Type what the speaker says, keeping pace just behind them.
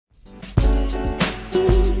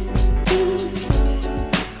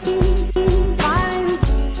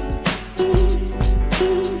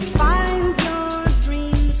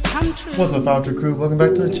What's up, Outro Crew? Welcome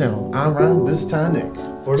back to the channel. I'm Ryan, this is Ty and Nick.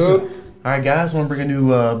 What up? Alright guys, I want to bring a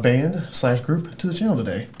new band / group to the channel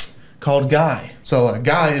today called Guy. So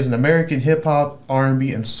Guy is an American hip-hop,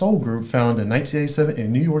 R&B, and soul group founded in 1987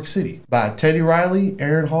 in New York City by Teddy Riley,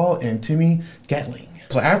 Aaron Hall, and Timmy Gatling.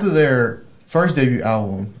 So after their first debut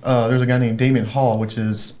album, there's a guy named Damon Hall, which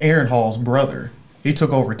is Aaron Hall's brother. He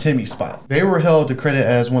took over Timmy's spot. They were held to credit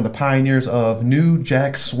as one of the pioneers of New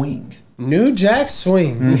Jack Swing. New Jack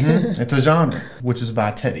Swing. It's a genre, which is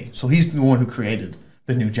by Teddy. So he's the one who created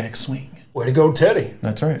the New Jack Swing. Way to go, Teddy.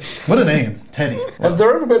 That's right. What a name, Teddy. Has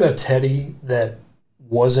there ever been a Teddy that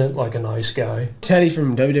wasn't like a nice guy? Teddy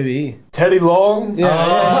from WWE. Teddy Long?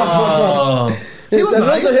 Oh. He was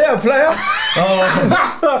nice. Listen here, player.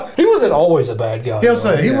 He wasn't always a bad guy. He'll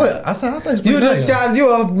say, he was. I thought he was You pretty just nice. got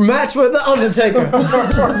you a match with the Undertaker.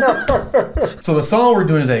 So the song we're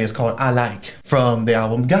doing today is called I Like from the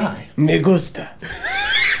album Guy. Me gusta.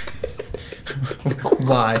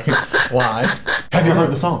 Why? Why? Have you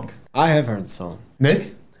heard the song? I have heard the song.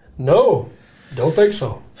 Nick? No, don't think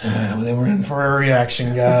so. Well, then we're in for a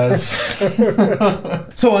reaction, guys.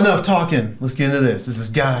 So enough talking. Let's get into this. This is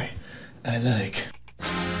Guy. I Like.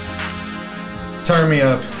 Turn me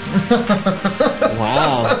up.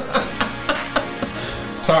 Wow.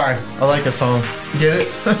 Sorry, I like a song. Get it?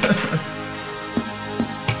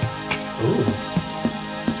 Ooh.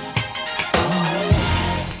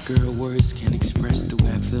 Girl, words can't express the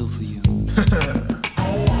way I feel for you.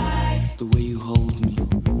 The way you hold me,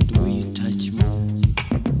 the way you touch me.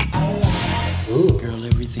 Ooh. Girl,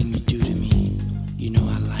 everything you do to me, you know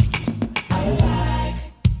I like it.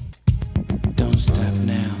 Don't stop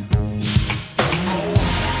now.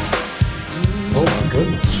 Oh my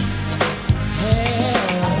goodness.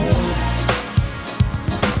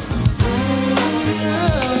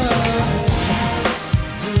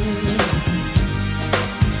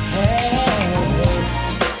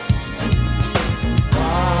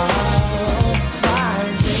 My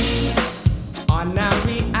dreams are now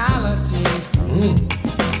reality.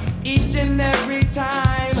 Each and every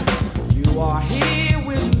time you are here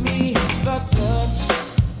with me, the touch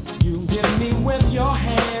you give me with your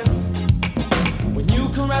hands. When you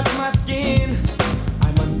caress my skin,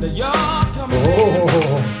 I'm under your command.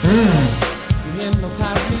 You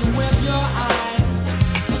hypnotize me with your eyes.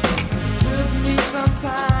 It took me some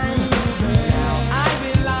time. Now I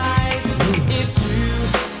realize it's you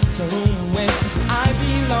to which I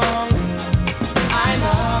belong. I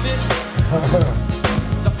love it.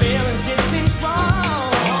 The feeling's getting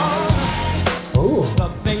strong. Ooh. The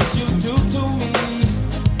things you do to me,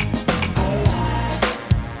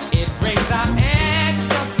 it brings out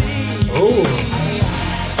ecstasy. Ooh.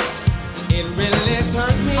 It really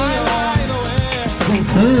turns me on.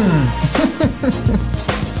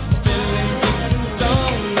 Feeling's getting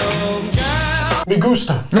strong, oh girl. Me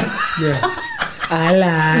gusta. I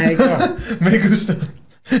like. Me gusta.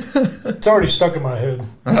 It's already stuck in my head.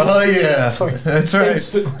 Oh, yeah. That's right.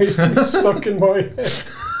 Instantly stuck in my head.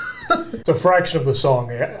 It's a fraction of the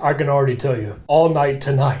song. I can already tell you. All night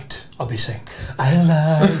tonight, I'll be saying, I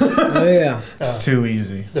like. Oh yeah. It's too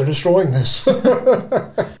easy. They're destroying this.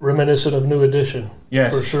 Reminiscent of New Edition.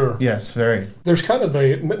 Yes. For sure. Yes, very. There's kind of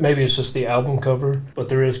a, maybe it's just the album cover, but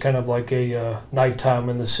there is kind of like a nighttime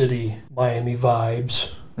in the city, Miami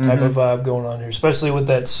vibes type of vibe going on here, especially with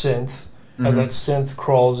that synth. How that synth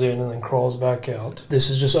crawls in and then crawls back out. This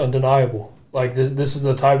is just undeniable. Like this is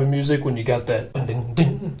the type of music when you got that ding,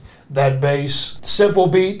 ding, that bass, simple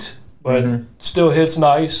beat, but still hits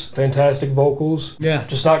nice, fantastic vocals. Yeah.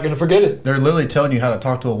 Just not gonna forget it. They're literally telling you how to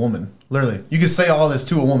talk to a woman. Literally. You can say all this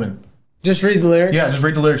to a woman. Just read the lyrics. Yeah, just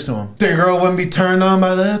read the lyrics to them. The girl wouldn't be turned on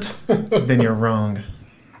by that? Then you're wrong.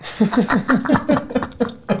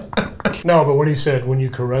 No, but what he said, when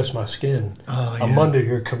you caress my skin, Oh, I'm yeah. under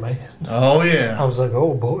your command. Oh, I yeah. was like,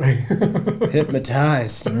 oh boy.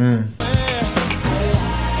 Hypnotized. Feeling's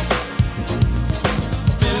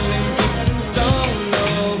getting strong,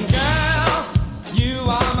 oh girl. You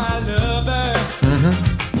are my lover.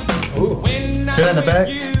 Ooh. When Hear that in the I'm back?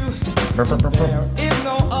 with you, Burp, burp, burp, burp. there is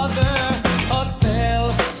no other. A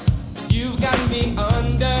spell you've got me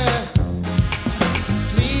under.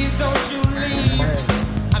 Please don't you leave.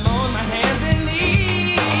 I'm on my hands and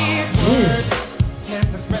knees. Words can't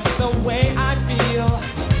express the way I feel.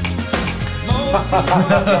 Most of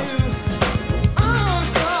you. I'm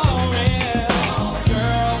sorry.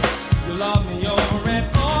 Girl, you love me over and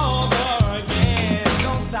over again.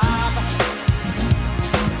 Don't stop.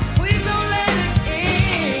 Please don't let it in.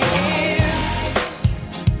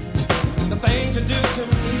 The things you do to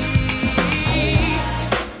me,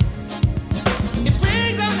 it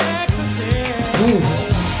brings up ecstasy.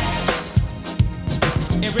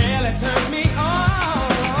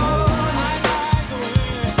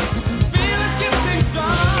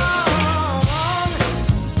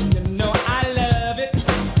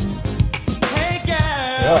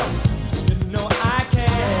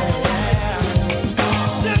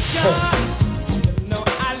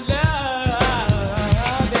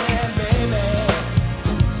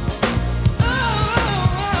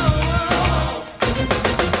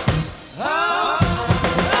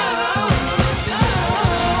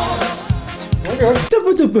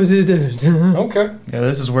 Okay. Yeah,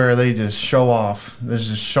 this is where they just show off. This is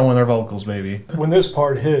just showing their vocals, baby. When this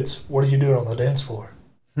part hits, what are you doing on the dance floor?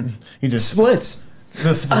 You just Splits.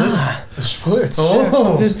 the splits. The splits.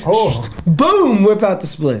 Oh, Just Oh. boom, whip out the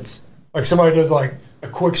splits. Like somebody does like a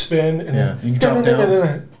quick spin and Yeah, you then can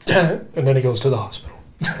drop down. and then he goes to the hospital.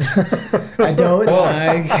 I don't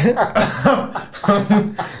like.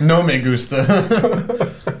 No me gusta.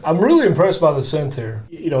 I'm really impressed by the synth here.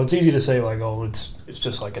 You know, it's easy to say like, oh, it's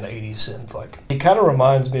just like an 80s synth. Like it kind of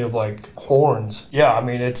reminds me of like horns. Yeah, I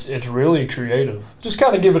mean it's really creative. Just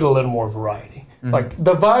kind of give it a little more variety. Like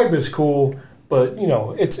the vibe is cool, but you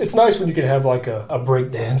know, it's nice when you can have like a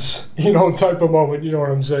break dance, you know, type of moment. You know what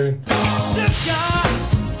I'm saying? Sugar,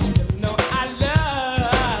 you know I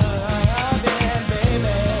love it,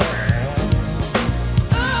 baby.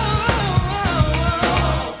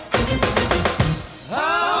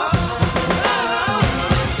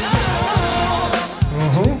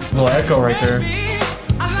 Little echo right there. Baby,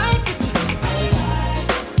 I like it.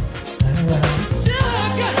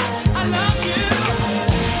 Sugar, I love you.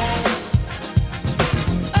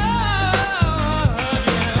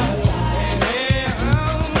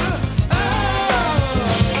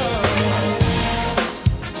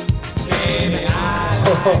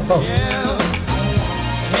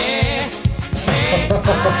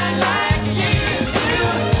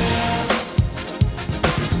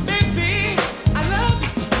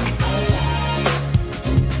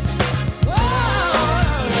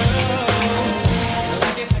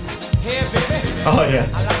 Oh yeah.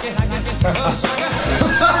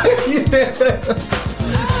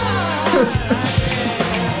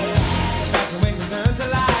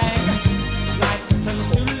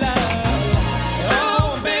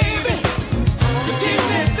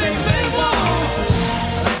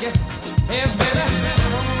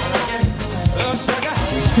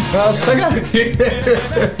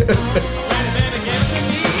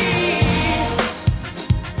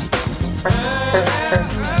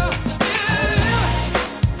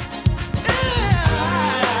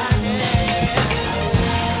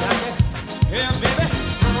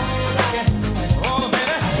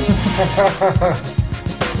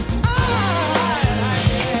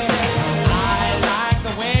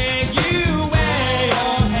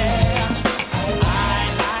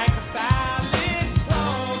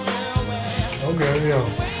 Okay, yeah.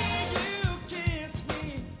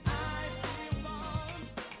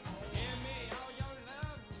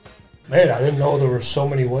 Man, I didn't know there were so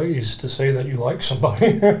many ways to say that you like somebody.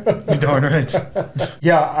 You're darn right.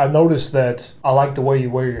 Yeah, I noticed that I like the way you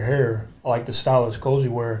wear your hair. I like the stylish clothes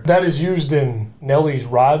you wear. That is used in Nelly's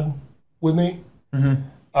Ride With Me.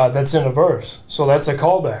 That's in a verse. So that's a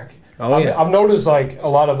callback. Oh, yeah. I've noticed like a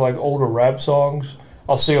lot of like older rap songs,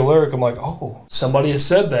 I'll see a lyric, I'm like, oh, somebody has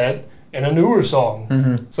said that in a newer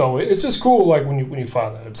song. So it's just cool like when you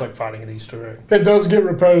find that. It's like finding an Easter egg. It does get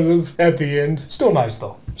repetitive at the end. Still nice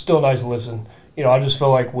though. Still a nice listen. You know, I just feel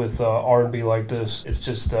like with R&B like this, it's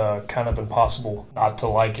just kind of impossible not to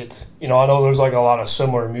like it. You know, I know there's like a lot of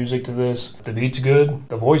similar music to this. The beat's good.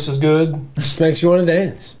 The voice is good. Just makes you want to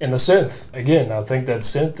dance. And the synth, again, I think that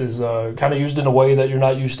synth is kind of used in a way that you're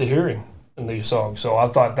not used to hearing in these songs. So I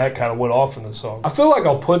thought that kind of went off in the song. I feel like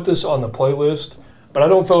I'll put this on the playlist, but I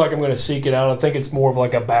don't feel like I'm going to seek it out. I think it's more of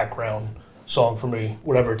like a background song for me,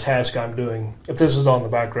 whatever task I'm doing. If this is on the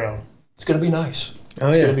background, it's going to be nice. Oh,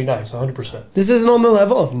 It's yeah. going to be nice, 100%. This isn't on the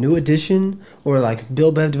level of New Edition or like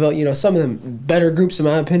Bill Bev Develop, you know, some of them better groups in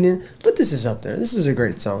my opinion, but this is up there. This is a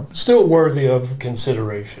great song. Still worthy of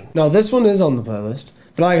consideration. No, this one is on the playlist,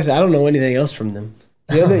 but like I said, I don't know anything else from them.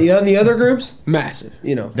 The other groups, massive,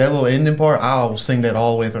 you know. That little ending part, I'll sing that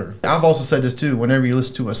all the way through. I've also said this too, whenever you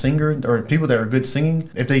listen to a singer or people that are good singing,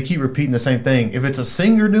 if they keep repeating the same thing, if it's a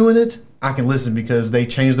singer doing it, I can listen because they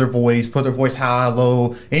change their voice, put their voice high,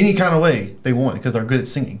 low, any kind of way they want because they're good at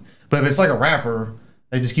singing. But if it's like a rapper,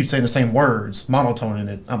 they just keep saying the same words, monotoning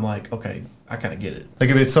it, I'm like, okay, I kind of get it. Like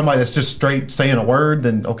if it's somebody that's just straight saying a word,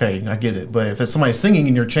 then okay, I get it. But if it's somebody singing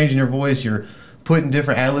and you're changing your voice, you're putting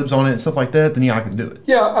different ad-libs on it and stuff like that, then yeah, I can do it.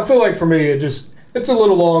 Yeah, I feel like for me, it's a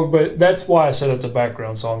little long, but that's why I said it's a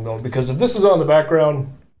background song, though, because if this is on the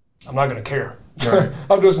background, I'm not going to care. Right.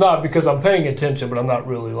 I'm just not, because I'm paying attention, but I'm not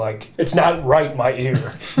really like, it's not right in my ear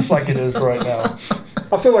like it is right now.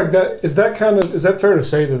 I feel like is that fair to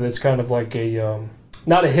say that it's kind of like a,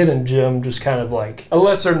 not a hidden gem, just kind of like a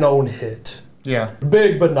lesser known hit. Yeah.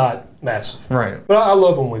 Big, but not massive. Right. But I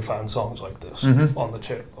love when we find songs like this on the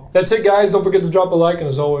channel. That's it, guys. Don't forget to drop a like, and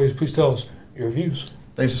as always, please tell us your views.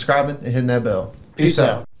 Thanks for subscribing and hitting that bell. Peace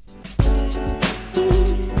out.